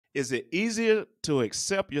Is it easier to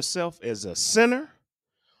accept yourself as a sinner,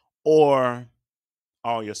 or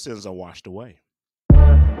all your sins are washed away?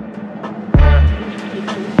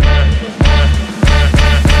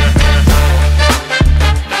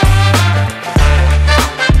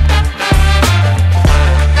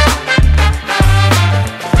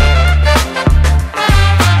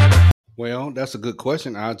 Well, that's a good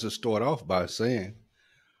question. I'll just start off by saying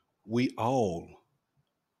we all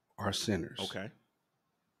are sinners. Okay.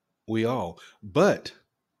 We all. But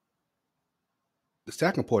the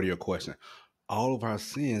second part of your question, all of our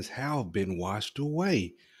sins have been washed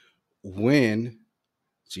away when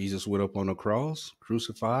Jesus went up on the cross,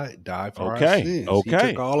 crucified, died for our Okay. sins. He took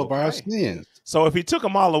Okay. all of our Okay. sins. So if he took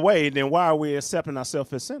them all away, then why are we accepting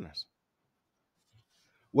ourselves as sinners?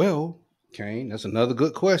 Well, Cain, that's another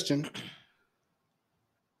good question.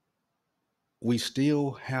 We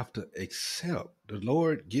still have to accept. The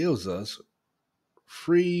Lord gives us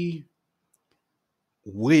free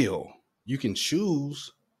will. You can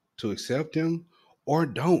choose to accept him or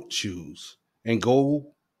don't choose and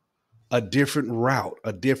go a different route,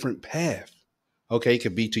 a different path. Okay, it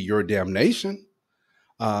could be to your damnation,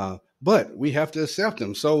 but we have to accept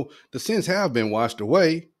him. So the sins have been washed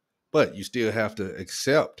away, but you still have to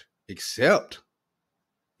accept,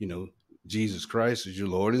 Jesus Christ as your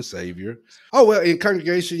Lord and Savior. Oh, well, in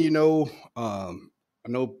congregation, I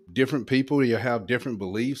know different people, you have different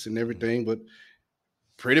beliefs and everything, but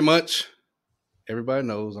pretty much everybody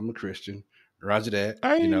knows I'm a Christian. Roger that.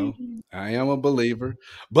 Hey. I am a believer,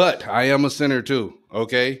 but I am a sinner too.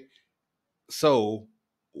 Okay. So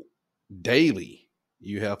daily,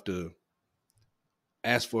 you have to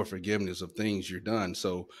ask for forgiveness of things you've done.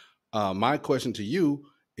 So, my question to you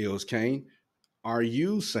is, Cain, are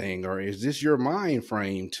you saying, or is this your mind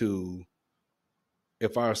frame to,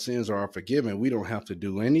 if our sins are forgiven, we don't have to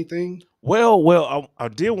do anything? Well, I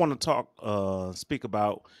did want to speak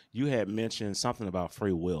about. You had mentioned something about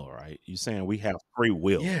free will, right? You saying we have free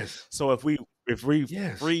will. Yes. So if we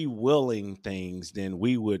Yes. free willing things, then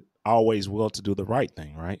we would always will to do the right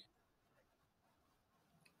thing, right?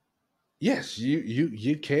 Yes,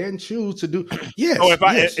 you can choose to do. Yes, So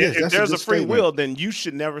yes, yes. if That's a there's good a free statement. will, then you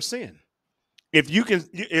should never sin. If you can,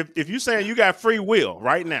 if you saying you got free will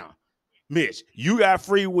right now, Mitch, you got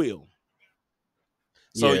free will.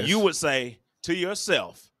 So you Yes. would say to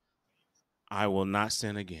yourself, I will not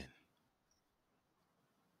sin again.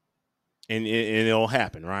 And it'll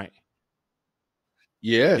happen, right?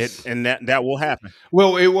 Yes. And that will happen.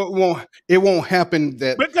 Well, it won't happen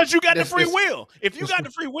that Because you got the that's free that's will. If you that's got the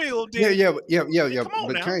free will, yeah, then yeah. come on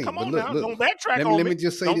But now. Cain, Come but on look, now. look. Don't backtrack Let me on let me. me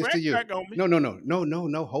just say Don't this to you. backtrack on me.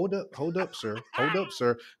 No. Hold up, sir. Hold up,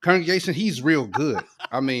 sir. Congregation, he's real good.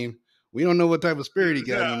 I mean, we don't know what type of spirit he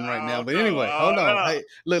got in him right now. But anyway, hold on. No. Hey,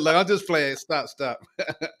 look, I'll just play it. Stop.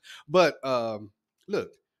 But look,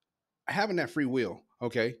 having that free will,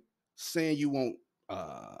 okay, saying you won't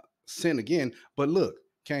sin again. But look,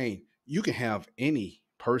 Cain, you can have any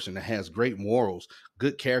person that has great morals,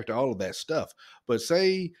 good character, all of that stuff. But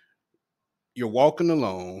say you're walking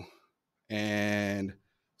alone and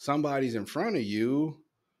somebody's in front of you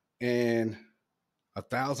and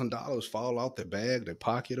 $1,000 fall out their bag, their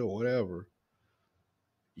pocket, or whatever.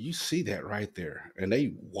 You see that right there, and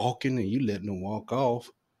they walking and you letting them walk off.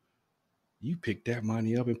 You pick that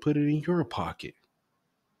money up and put it in your pocket.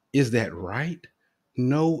 Is that right?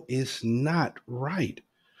 No, it's not right.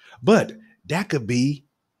 But that could be,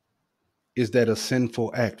 is that a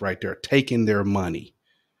sinful act right there? Taking their money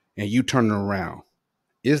and you turning around.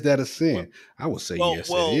 Is that a Well, sin? I would say well, yes,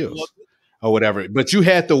 it well, well, is. Or whatever. But you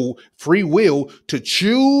had the free will to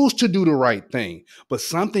choose to do the right thing. But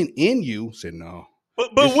something in you said, no,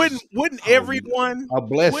 but this wouldn't is a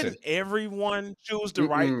blessing. everyone choose the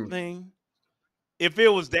right Mm-mm. thing? If it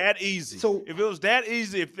was that easy, So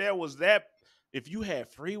if you had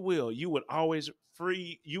free will, you would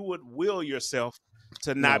you would will yourself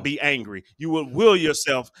to not no, be angry. You would will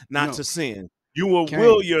yourself not no, to sin. You would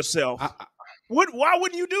will Cain. yourself. I, Why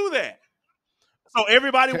wouldn't you do that? So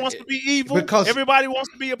everybody wants to be evil. because Everybody wants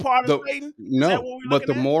to be a part of the Satan. Is that no, what we're but looking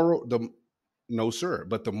the at? moral the no sir,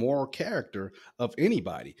 but the moral character of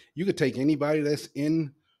anybody. You could take anybody that's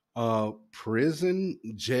in prison,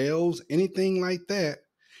 jails, anything like that.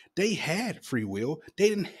 They had free will. They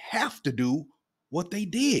didn't have to do what they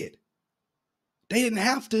did. They didn't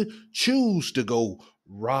have to choose to go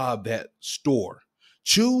rob that store,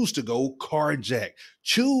 choose to go carjack,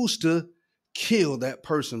 choose to kill that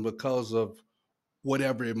person because of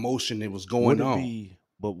whatever emotion that was Would going it on. be?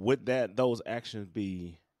 But would those actions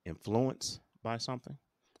be influenced by something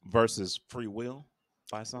versus free will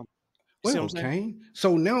by something? You see what I'm Well, saying? Cain.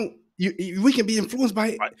 So now, we can be influenced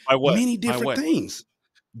by By what? many By different what? things.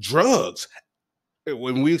 Drugs.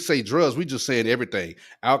 When we say drugs, we just saying everything,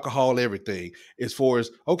 alcohol, everything. As far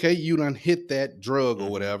as, okay, you done hit that drug or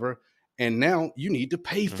whatever, and now you need to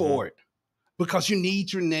pay for it because you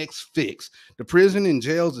need your next fix. The prison and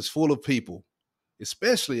jails is full of people,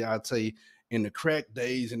 especially I'd say in the crack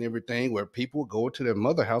days and everything, where people go to their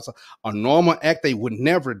mother house, a normal act they would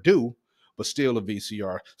never do, but steal a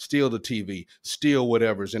VCR, steal the TV, steal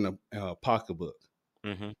whatever's in a pocketbook,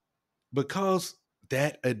 because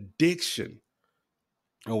that addiction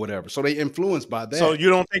or whatever. So they influenced by that. So you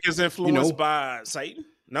don't think it's influenced by Satan?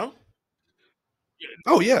 No.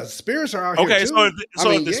 Oh yeah, spirits are out here too. Okay, so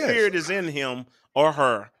if the spirit is in him or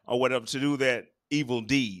her or whatever to do that evil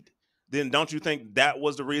deed, then don't you think that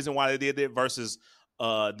was the reason why they did it versus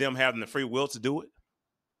them having the free will to do it?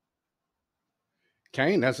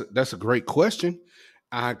 Cain, that's a great question.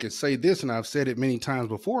 I could say this, and I've said it many times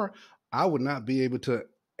before. I would not be able to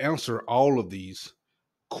answer all of these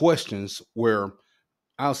questions where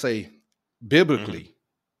I'll say biblically,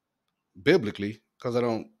 because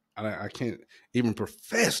I can't even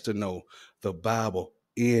profess to know the Bible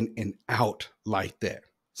in and out like that.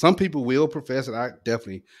 Some people will profess it. I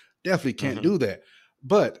definitely can't do that.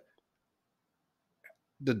 But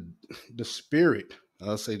the spirit,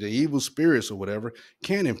 I'll say the evil spirits or whatever,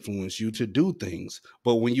 can influence you to do things.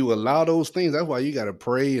 But when you allow those things, that's why you got to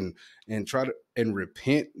pray and try to and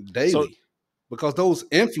repent daily. Because those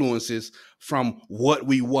influences from what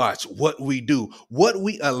we watch, what we do, what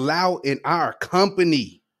we allow in our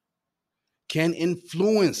company can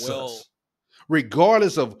influence us,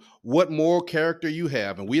 regardless of what moral character you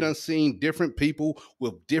have. And we done seen different people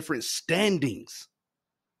with different standings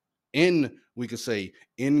in, we could say,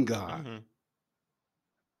 in God,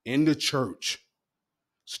 in the church,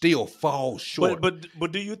 still fall short.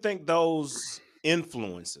 But do you think those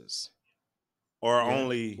influences are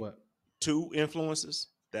only two influences?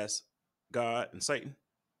 That's God and Satan.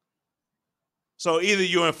 So either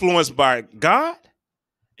you're influenced by God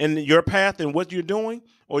in your path and what you're doing,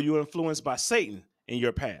 or you're influenced by Satan in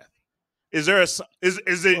your path. Is there is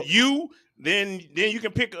it you? Then you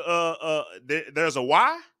can pick there's a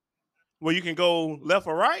Y where you can go left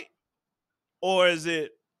or right, or is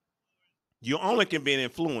it you only can be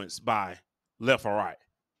influenced by left or right?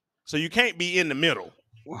 So you can't be in the middle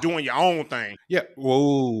doing your own thing. Yeah.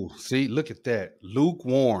 Whoa. See, look at that.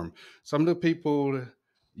 Lukewarm. Some of the people,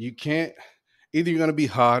 you can't, either you're going to be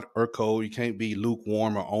hot or cold. You can't be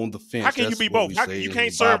lukewarm or on the fence. How can you be both? You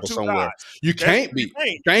can't serve two gods. You can't be.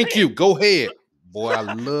 Thank you. Go ahead. Boy, I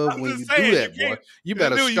love when you do that, boy. You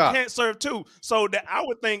better stop. You can't serve two. So that I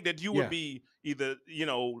would think that you would be either,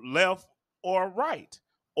 left or right,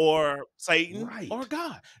 or Satan or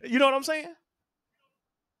God. You know what I'm saying?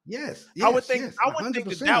 Yes. I would think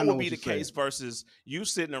that would be the case versus you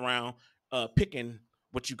sitting around picking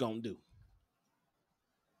what you gonna do.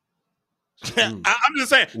 I'm just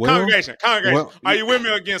saying, congregation. Are you with me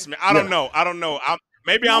or against me? I don't know.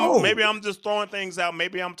 Maybe I'm just throwing things out.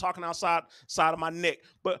 Maybe I'm talking outside of my neck.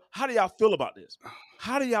 But how do y'all feel about this?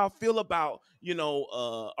 How do y'all feel about,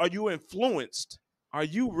 are you influenced? Are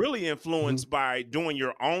you really influenced by doing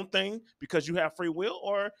your own thing because you have free will?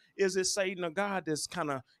 Or is it Satan or God that's kind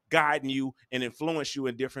of guiding you and influence you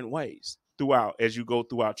in different ways as you go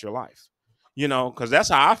throughout your life? Because that's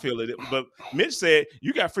how I feel it. But Mitch said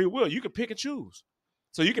you got free will. You can pick and choose.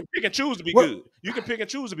 So you can pick and choose to be good. You can pick and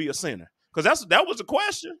choose to be a sinner. Because that was the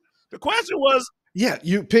question. The question was,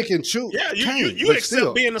 you pick and choose. Yeah, you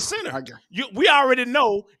accept being a sinner. We already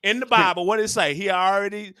know in the Bible what it say. He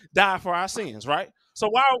already died for our sins, right? So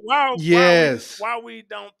why we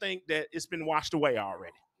don't think that it's been washed away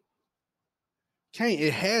already? Cain,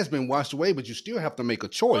 it has been washed away, but you still have to make a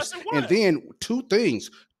choice. And then two things.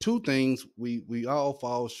 We all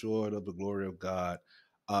fall short of the glory of God.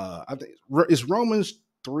 I think it's Romans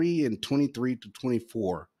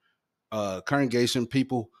 3:23-24. Congregation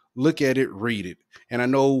people, look at it, read it. And I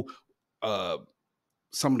know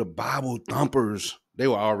some of the Bible thumpers, they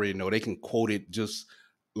will already know. They can quote it just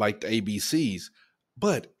like the ABCs.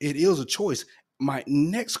 But it is a choice. My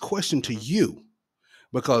next question to you,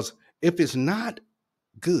 because if it's not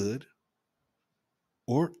good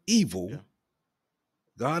or evil,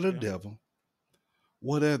 God or devil,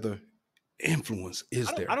 what other influence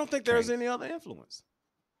is there? I don't think there's any other influence.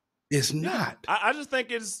 It's not. I just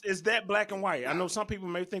think it's that black and white. I know some people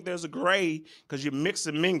may think there's a gray because you mix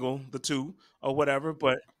and mingle the two or whatever,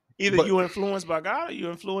 but you're influenced by God or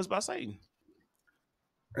you're influenced by Satan.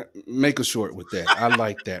 Make a short with that. I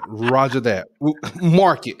like that. Roger that.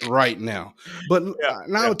 Mark it right now. But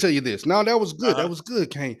now I'll tell you this. Now that was good. That was good,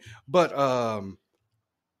 Cain. But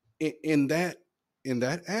in that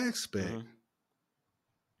aspect,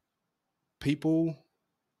 people,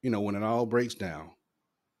 when it all breaks down,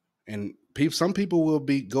 and some people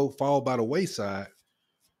will fall by the wayside.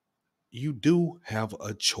 You do have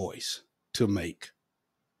a choice to make.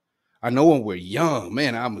 I know when we're young,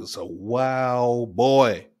 man, I was a wild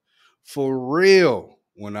boy, for real.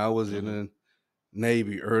 When I was in the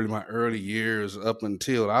Navy, my early years, up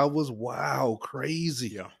until I was wild,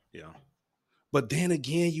 crazy. Yeah. But then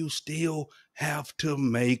again, you still have to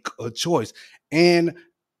make a choice. And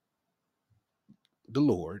the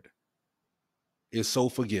Lord is so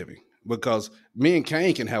forgiving, because me and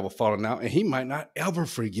Cain can have a falling out and he might not ever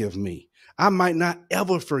forgive me. I might not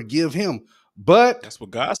ever forgive him. But that's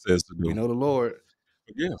what God says to do. We know the Lord.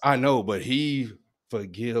 Yeah. I know, but he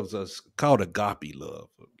forgives us, called agape love,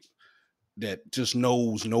 that just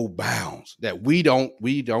knows no bounds, that we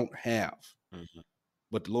don't have.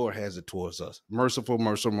 But the Lord has it towards us. Merciful,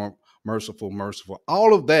 merciful, merciful, merciful,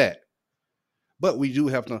 all of that. But we do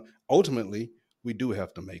have to, ultimately, we do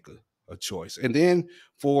have to make a choice. And then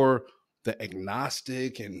for the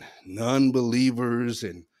agnostic and non-believers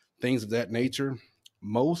and things of that nature,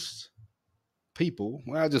 most people,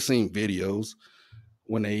 I just seen videos,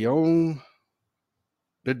 when they on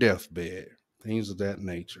the deathbed, things of that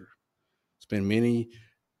nature. It's been many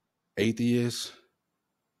atheists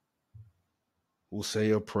will say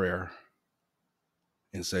a prayer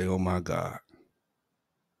and say, oh my God,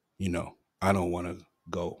 I don't want to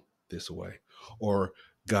go this way. Or,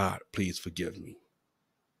 God, please forgive me.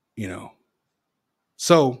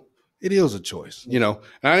 So it is a choice, and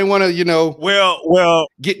I didn't want to, well,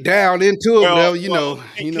 get down into it, well,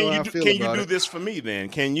 how I feel can about you do it. this for me then?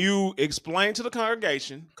 Can you explain to the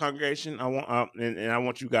congregation? I want and I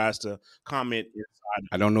want you guys to comment inside.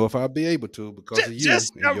 I don't know if I'll be able to, because of you.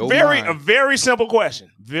 Just and your a mind. very simple question.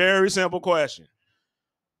 Very simple question.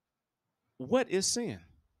 What is sin?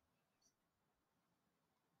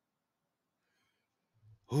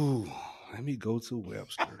 Ooh, let me go to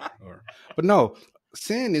Webster. But no,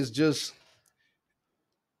 sin is just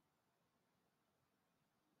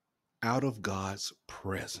out of God's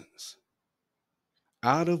presence.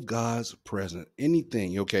 Out of God's presence.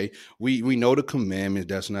 Anything, okay? We know the commandments: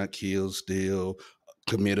 that's not kill, steal,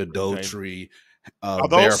 commit adultery,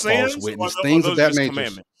 bear false witness, things of that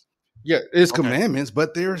nature. Yeah, it's commandments,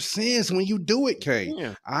 but there are sins when you do it, Kay.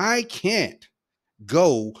 Yeah. I can't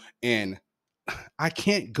go and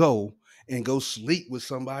go sleep with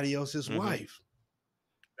somebody else's wife.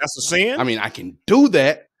 That's a sin? I mean, I can do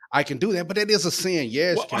that, but that is a sin.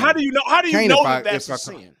 Yes. Well, how do you know? How do you know that that's a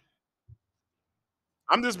sin?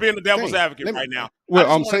 I'm just being the devil's advocate right now.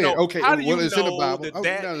 Well, I'm saying, okay. How do you it's in the Bible.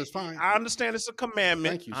 That's fine. I understand it's a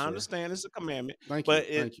commandment. Thank you, I sir. understand it's a commandment. Thank you.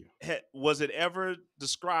 Thank you. Was it ever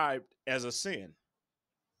described as a sin?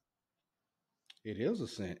 It is a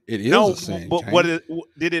sin. It is a sin. But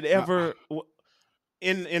did it ever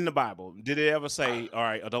in the Bible? Did it ever say, all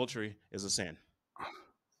right, adultery is a sin?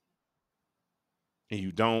 And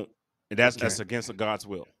you don't. And that's against God's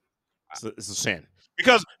will. It's a sin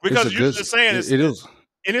because you're just saying it is.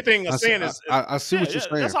 Anything a sin is. I see what you're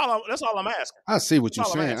saying. That's all I'm asking. I see what you're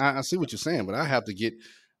saying. I see what you're saying, but I have to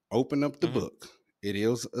open up the book. It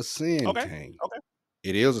is a sin, Cain. Okay.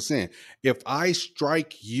 It is a sin. If I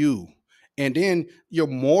strike you, and then your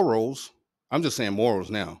morals, I'm just saying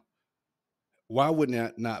morals now. Why wouldn't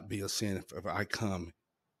that not be a sin if I come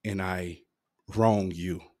and I wrong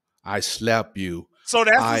you? I slap you. So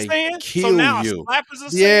that's a sin? Kill now you. A slap is a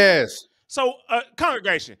sin? Yes. So,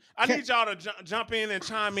 congregation, I need y'all to jump in and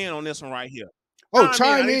chime in on this one right here.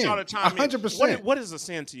 Chime in. I need y'all to chime 100%. in. What is a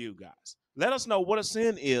sin to you guys? Let us know what a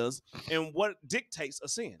sin is and what dictates a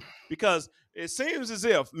sin. Because it seems as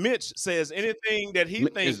if Mitch says anything that he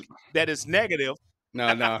thinks that is negative. No.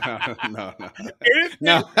 Anything,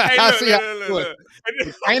 no. Hey, look.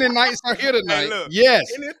 Ain't a night are here tonight. Hey, look, yes.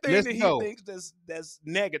 Anything that he thinks that's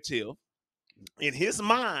negative, in his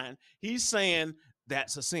mind, he's saying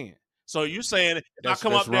that's a sin. So you're saying if I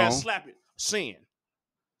come up there and slap it, sin.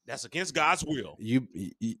 That's against God's will.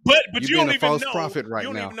 But you don't even know. Prophet right you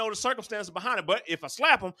don't now. even know the circumstances behind it. But if I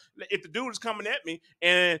slap him, if the dude is coming at me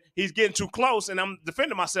and he's getting too close and I'm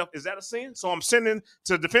defending myself, is that a sin? So I'm sinning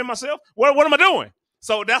to defend myself? What am I doing?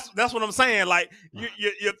 So that's what I'm saying. Like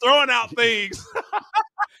you're throwing out things.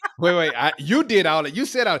 Wait. You did all that. You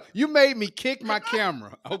said you made me kick my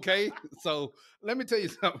camera. Okay, so let me tell you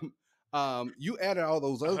something. You added all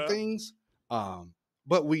those other things,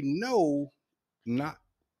 but we know not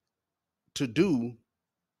to do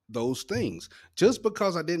those things. Just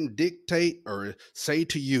because I didn't dictate or say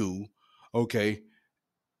to you, okay,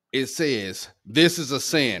 it says this is a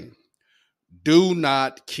sin. Do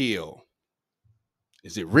not kill.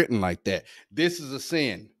 Is it written like that? This is a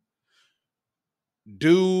sin.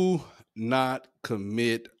 Do not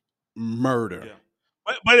commit murder. Yeah.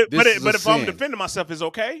 This is a But if I'm sin. defending myself, is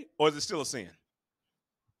okay, or is it still a sin?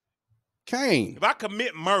 Cain. If I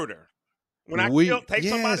commit murder, when I take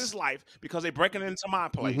somebody's Yes. life because they're breaking into my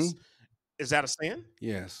place, is that a sin?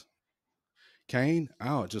 Yes. Cain,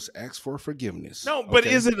 I'll just ask for forgiveness. No, but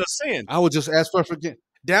Okay. is it a sin? I will just ask for forgiveness.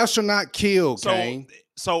 Thou shalt not kill, Cain.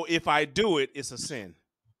 So if I do it, it's a sin.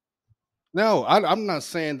 No, I'm not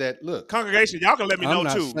saying that. Look, congregation, y'all can let me know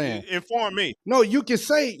too. Saying, inform me. No, you can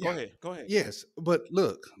say. Go ahead. Go ahead. Yes, but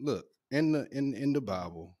look in the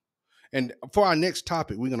Bible, and for our next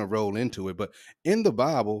topic, we're gonna roll into it. But in the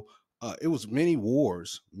Bible, it was many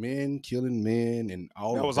wars, men killing men, and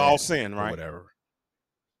all that of was that, all sin, right? Or whatever.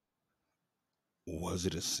 Was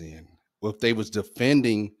it a sin? Well, if they was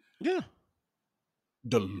defending,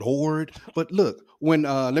 the Lord. But look, when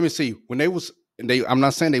let me see, when they was I'm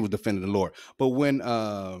not saying they was defending the Lord, but when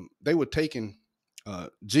they were taking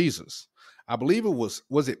Jesus, I believe was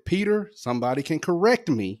it Peter? Somebody can correct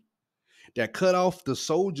me. That cut off the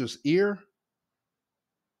soldier's ear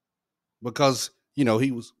because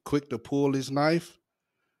he was quick to pull his knife.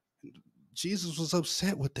 Jesus was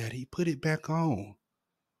upset with that. He put it back on.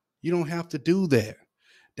 You don't have to do that.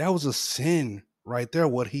 That was a sin right there.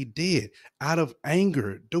 What he did out of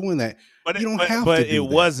anger, doing that. But you don't have to do that. But it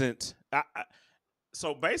wasn't.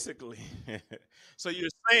 So basically, so you're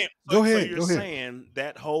saying, go ahead. So you're saying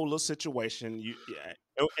that whole little situation,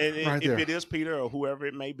 and if it is Peter or whoever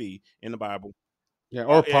it may be in the Bible,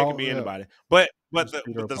 or Paul, it can be anybody. But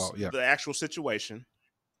the actual situation,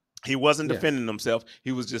 he wasn't defending himself.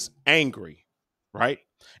 He was just angry, right?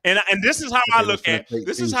 And this is how I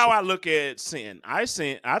look at sin. I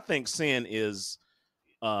think sin is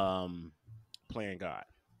playing God.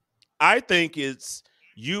 I think it's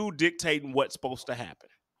you dictating what's supposed to happen.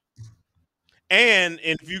 And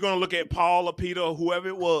if you're going to look at Paul or Peter or whoever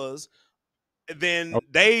it was, then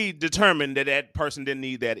they determined that person didn't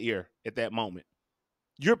need that ear at that moment.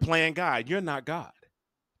 You're playing God. You're not God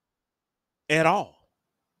at all.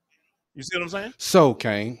 You see what I'm saying? So,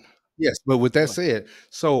 Cain, yes, but with that said,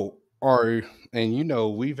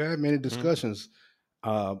 we've had many discussions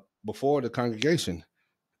before the congregation.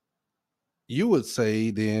 You would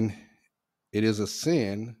say then it is a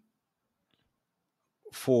sin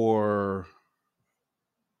for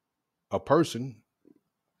a person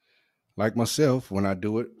like myself when I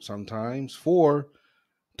do it sometimes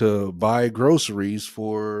to buy groceries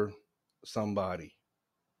for somebody.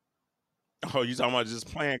 Oh, you talking about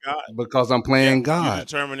just playing God? Because I'm playing God. You're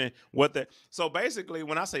determining what the. So basically,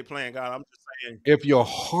 when I say playing God, I'm just saying if your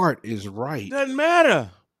heart is right, doesn't matter.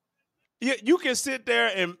 You can sit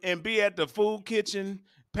there and be at the food kitchen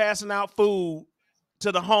passing out food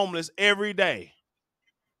to the homeless every day.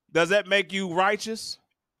 Does that make you righteous?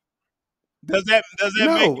 Does that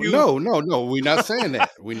make you? No. We're not saying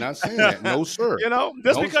that. We're not saying that. No, sir.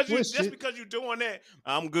 Just because you're doing that,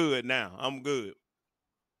 I'm good now. I'm good.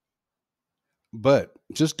 But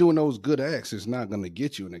just doing those good acts is not going to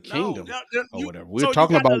get you in the kingdom or whatever. We're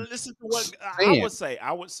talking about. Listen to what I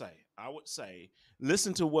would say.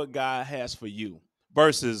 Listen to what God has for you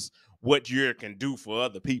versus what you can do for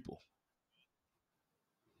other people.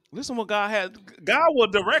 Listen what God has. God will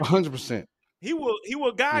direct 100%. He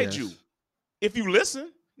will guide you if you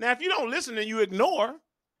listen. Now, if you don't listen and you ignore,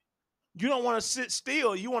 you don't want to sit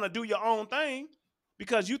still. You want to do your own thing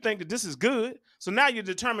because you think that this is good. So now you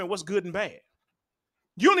determine what's good and bad.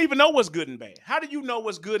 You don't even know what's good and bad. How do you know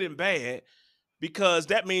what's good and bad? Because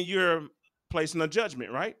that means you're placing a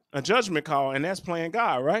judgment, right? A judgment call, and that's playing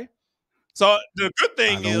God, right? So the good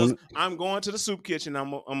thing is I'm going to the soup kitchen.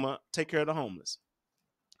 I'm gonna take care of the homeless.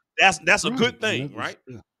 That's a good thing, right?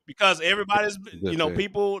 Because everybody's,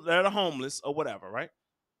 people that are homeless or whatever, right?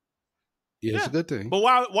 Yeah, it's a good thing. But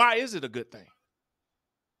why is it a good thing?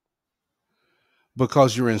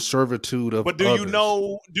 Because you're in servitude of. But do you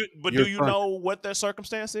know? Do you know what their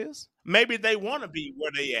circumstance is? Maybe they want to be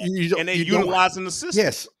where they at, and they're utilizing the system.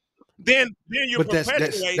 Yes. Then you're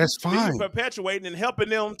perpetuating. That's fine. Then you're perpetuating and helping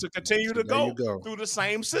them to continue to go through the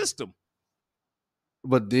same system.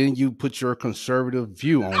 But then you put your conservative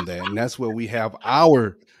view on that, and that's where we have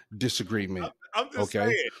our disagreement. I'm just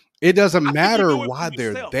saying. It doesn't matter why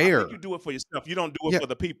they're there. I think you do it for yourself. You don't do it for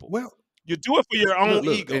the people. Well, you do it for your own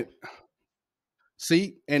ego.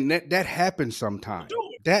 See, and that happens sometimes.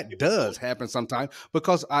 That does happen sometimes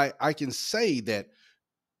because I can say that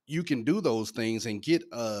you can do those things and get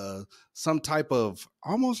some type of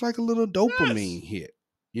almost like a little dopamine hit,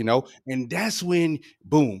 and that's when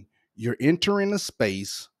boom, you're entering a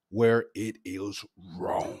space where it is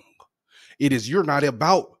wrong. It is you're not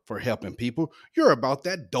about for helping people. You're about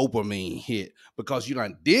that dopamine hit because you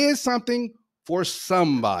done did something for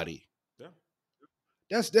somebody. Yeah.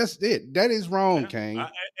 That's it. That is wrong, Yeah. Kane.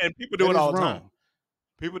 And people do That it is all the time. wrong.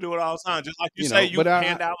 People do it all the time. Just like you You say, know, you but I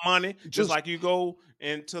hand out money, just just like you go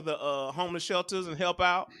into the homeless shelters and help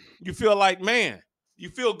out. You feel like, man, you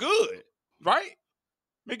feel good, right?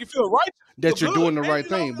 Make you feel right, feel that you're good, doing the man. right You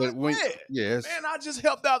know, thing. you're But when like, yes, man, I just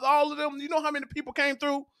helped out all of them. You know how many people came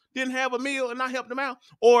through, didn't have a meal, and I helped them out.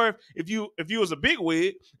 Or if you was a big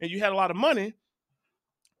wig and you had a lot of money,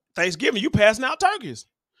 Thanksgiving, you passing out turkeys.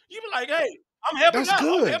 You be like, hey, I'm helping that's out. I'm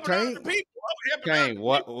good, helping out Kane. the people. I'm helping out Kane, the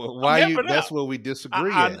what people. I'm why you helping out. that's where we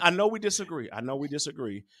disagree at. I know we disagree. I know we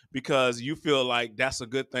disagree because you feel like that's a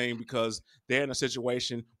good thing because they're in a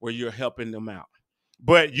situation where you're helping them out.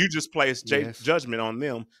 But you just place Yes. judgment on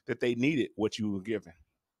them that they needed what you were giving.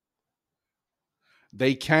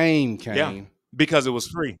 They came, Yeah, Kane. because it was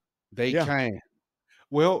free. They Yeah. came.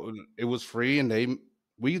 Well, it was free and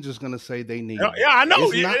we just gonna say they Yeah, needed it. I know.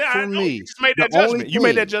 It's Yeah, not I for know. You me. just made The that only judgment. You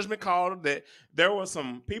made that thing judgment call that there were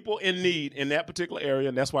some people in need in that particular area,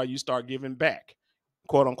 and that's why you start giving back,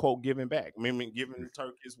 quote unquote, giving back. I mean, giving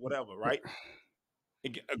turkeys, whatever, right?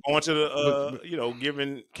 Going to the, but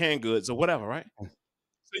giving canned goods or whatever, right?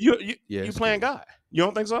 So you yes, playing Kane. God. You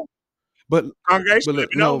don't think so? But Congregation, but let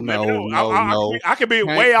look, me know. no, Let me no, know. no, no. I can be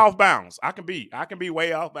Can, way off bounds. I can be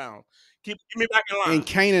way off bounds. Keep me back in and line.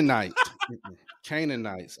 Canaanites,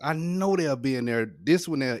 Canaanites. I know they'll be in there. This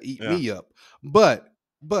one they'll eat Yeah. me up. But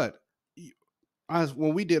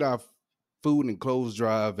when we did our food and clothes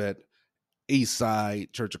drive at East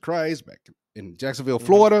Side Church of Christ back in Jacksonville, Mm-hmm.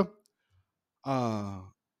 Florida,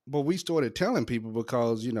 but we started telling people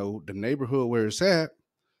because the neighborhood where it's at,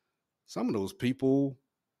 some of those people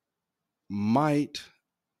might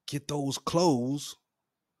get those clothes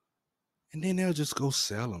and then they'll just go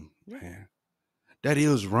sell them, man. That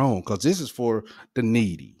is wrong because this is for the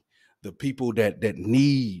needy, the people that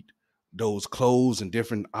need those clothes and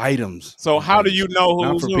different items So and how do things, you know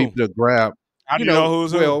not who's for who? people to grab. How do you know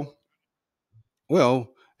who's who?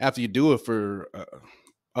 Well, after you do it for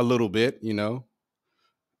a little bit,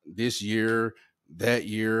 this year, that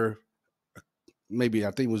year, maybe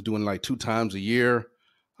I think it was doing like 2 times a year.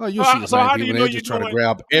 Oh, you'll see the So same how do you people. know They'll you're just try to doing?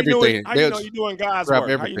 grab How you know? everything. How you They'll know just you're doing God's grab work?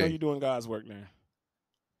 How you know everything. you're doing God's work now?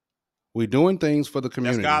 We're doing things for the That's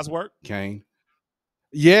community, God's work. Kane.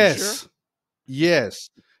 You sure? Yes, yes,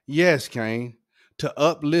 yes, Kane. To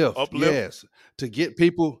uplift, Uplift. yes. To get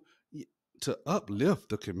people to uplift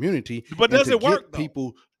the community But and does to it work get though?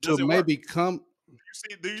 people to Does it work? maybe come,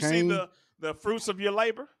 Do you see Kane. the fruits of your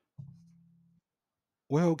labor?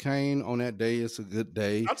 Well, Kane, on that day, it's a good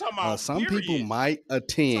day. I'm talking about Some people period. might I'm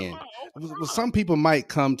talking attend. about over Some time. people might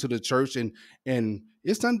come to the church, and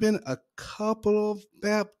it's done been a couple of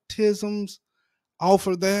baptisms off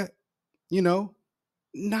of that.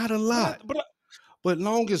 Not a lot, but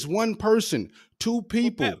long as one person, two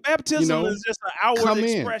people, Baptism is just an outward come in.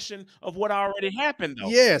 expression of what already happened, though.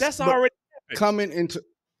 Yes, That's but already happened. coming into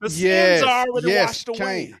The sins are already yes, washed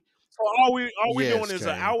Kane. away. So all we doing Yes, is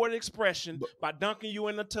an Kane. outward expression by dunking you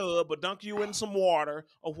in the tub or dunking you in some water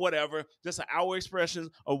or whatever. Just an outward expression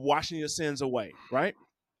of washing your sins away, right?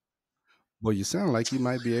 Well, you sound like you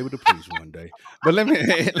might be able to preach one day. But let me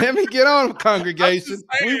let me get on, I'm just congregation.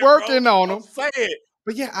 We saying, bro. working on I'm them. saying.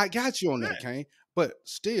 But yeah, I got you on that, Yeah. Kane. But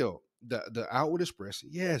still, the outward expression,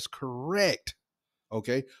 yes, correct.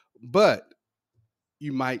 Okay. But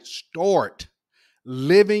you might start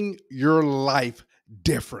living your life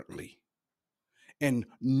differently and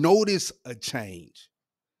notice a change.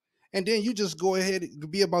 And then you just go ahead and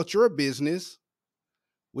be about your business,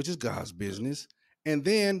 which is God's business. And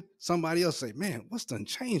then somebody else say, man, what's done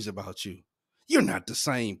changed about you? You're not the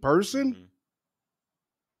same person. Mm-hmm.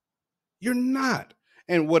 You're not.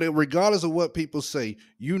 And regardless of what people say,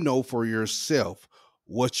 you know for yourself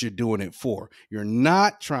what you're doing it for. You're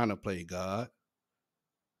not trying to play God.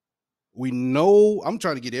 We know, I'm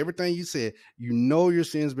trying to get everything you said. You know your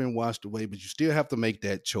sin's been washed away, but you still have to make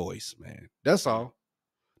that choice, man. That's all.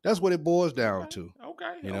 That's what it boils down to.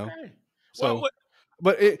 Okay. So,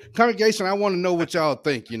 but congregation, I want to know what y'all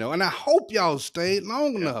think, and I hope y'all stayed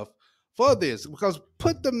long enough for this because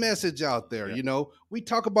put the message out there. We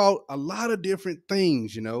talk about a lot of different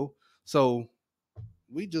things, so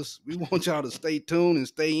we want y'all to stay tuned and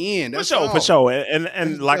stay in. That's all. For sure.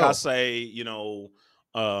 And like I say,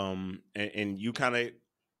 and you kind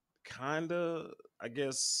of I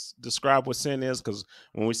guess describe what sin is, because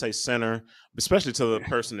when we say sinner, especially to the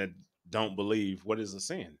person that don't believe, what is a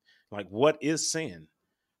sin? Like, what is sin?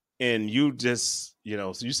 and you just,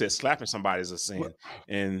 so you said slapping somebody is a sin,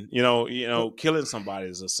 and killing somebody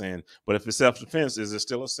is a sin. But if it's self-defense, is it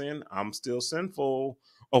still a sin? I'm still sinful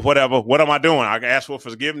or whatever. What am I doing? I can ask for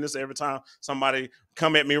forgiveness every time somebody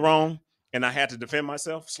come at me wrong, and I had to defend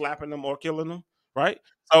myself, slapping them or killing them, right?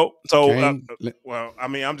 So, well, I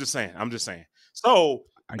mean, I'm just saying. So,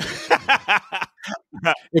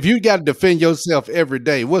 if you got to defend yourself every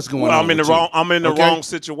day, what's going on? I'm in the wrong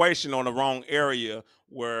situation on the wrong area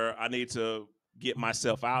where I need to get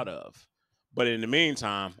myself out of. But in the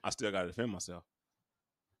meantime, I still got to defend myself.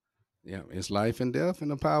 Yeah, it's life and death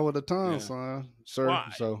and the power of the tongue, sir. Well,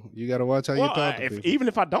 so you got to watch how you talk to people. Even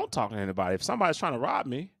if I don't talk to anybody, if somebody's trying to rob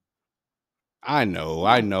me, I know.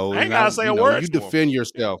 I ain't gotta say a word. You defend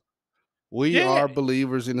yourself. We are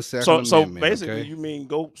believers in the Second Amendment. So basically, you mean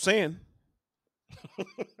go sin?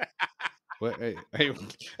 But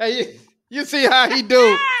hey, you see how he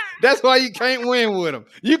do? That's why you can't win with him.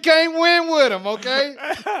 You can't win with him, okay?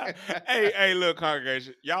 hey, look,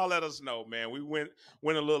 congregation, y'all let us know, man. We went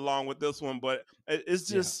a little long with this one, but it's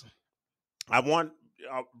just I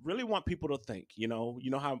really want people to think. You know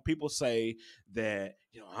how people say that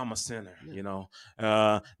I'm a sinner.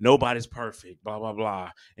 Nobody's perfect. Blah blah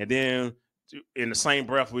blah, and then in the same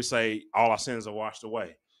breath we say all our sins are washed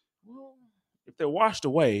away. Well, if they're washed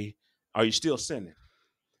away, are you still sinning?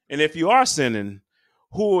 And if you are sinning,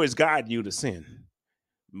 who is guiding you to sin?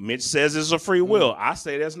 Mitch says it's a free will. I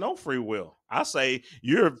say there's no free will. I say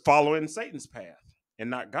you're following Satan's path and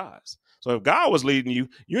not God's. So if God was leading you,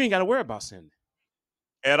 you ain't got to worry about sinning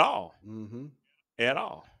at all. At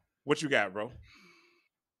all. What you got, bro?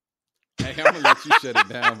 Hey, I'm going to let you shut it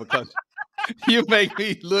down because you make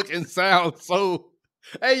me look and sound so...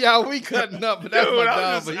 Hey, y'all, we cutting up, but that's my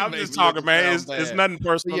dog. I'm just talking, man. It's nothing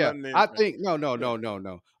personal. Yeah, nothing I think no.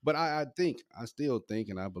 But I still think,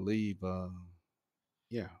 and I believe,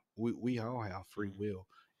 we all have free will,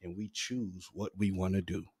 and we choose what we want to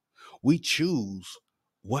do. We choose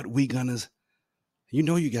what we gonna.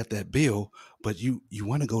 You got that bill, but you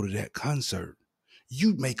want to go to that concert.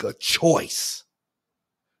 You make a choice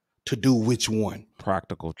to do which one.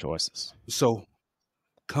 Practical choices. So,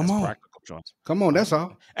 come on. Practical choice. Come on, that's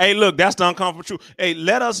all. Hey, look, that's the uncomfortable truth. Hey,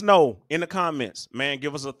 let us know in the comments, man.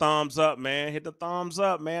 Give us a thumbs up, man. Hit the thumbs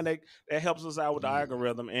up, man. That helps us out with the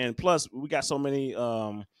algorithm. And plus, we got so many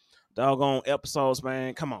doggone episodes,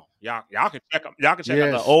 man. Come on, y'all can check them. Y'all can check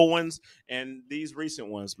out the old ones and these recent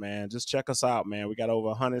ones, man. Just check us out, man. We got over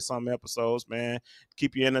 100 some episodes, man.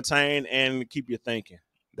 Keep you entertained and keep you thinking.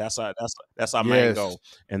 That's our main goal,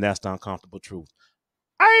 and that's the uncomfortable truth.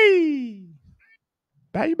 Hey.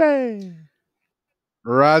 Baby.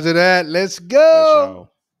 Roger that. Let's go.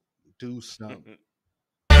 Do something.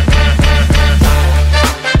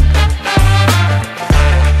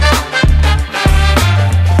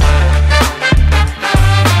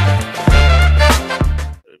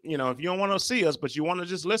 If you don't want to see us, but you want to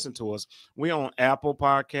just listen to us, we on Apple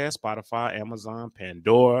Podcasts, Spotify, Amazon,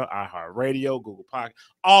 Pandora, iHeartRadio, Google Podcast,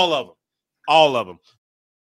 all of them.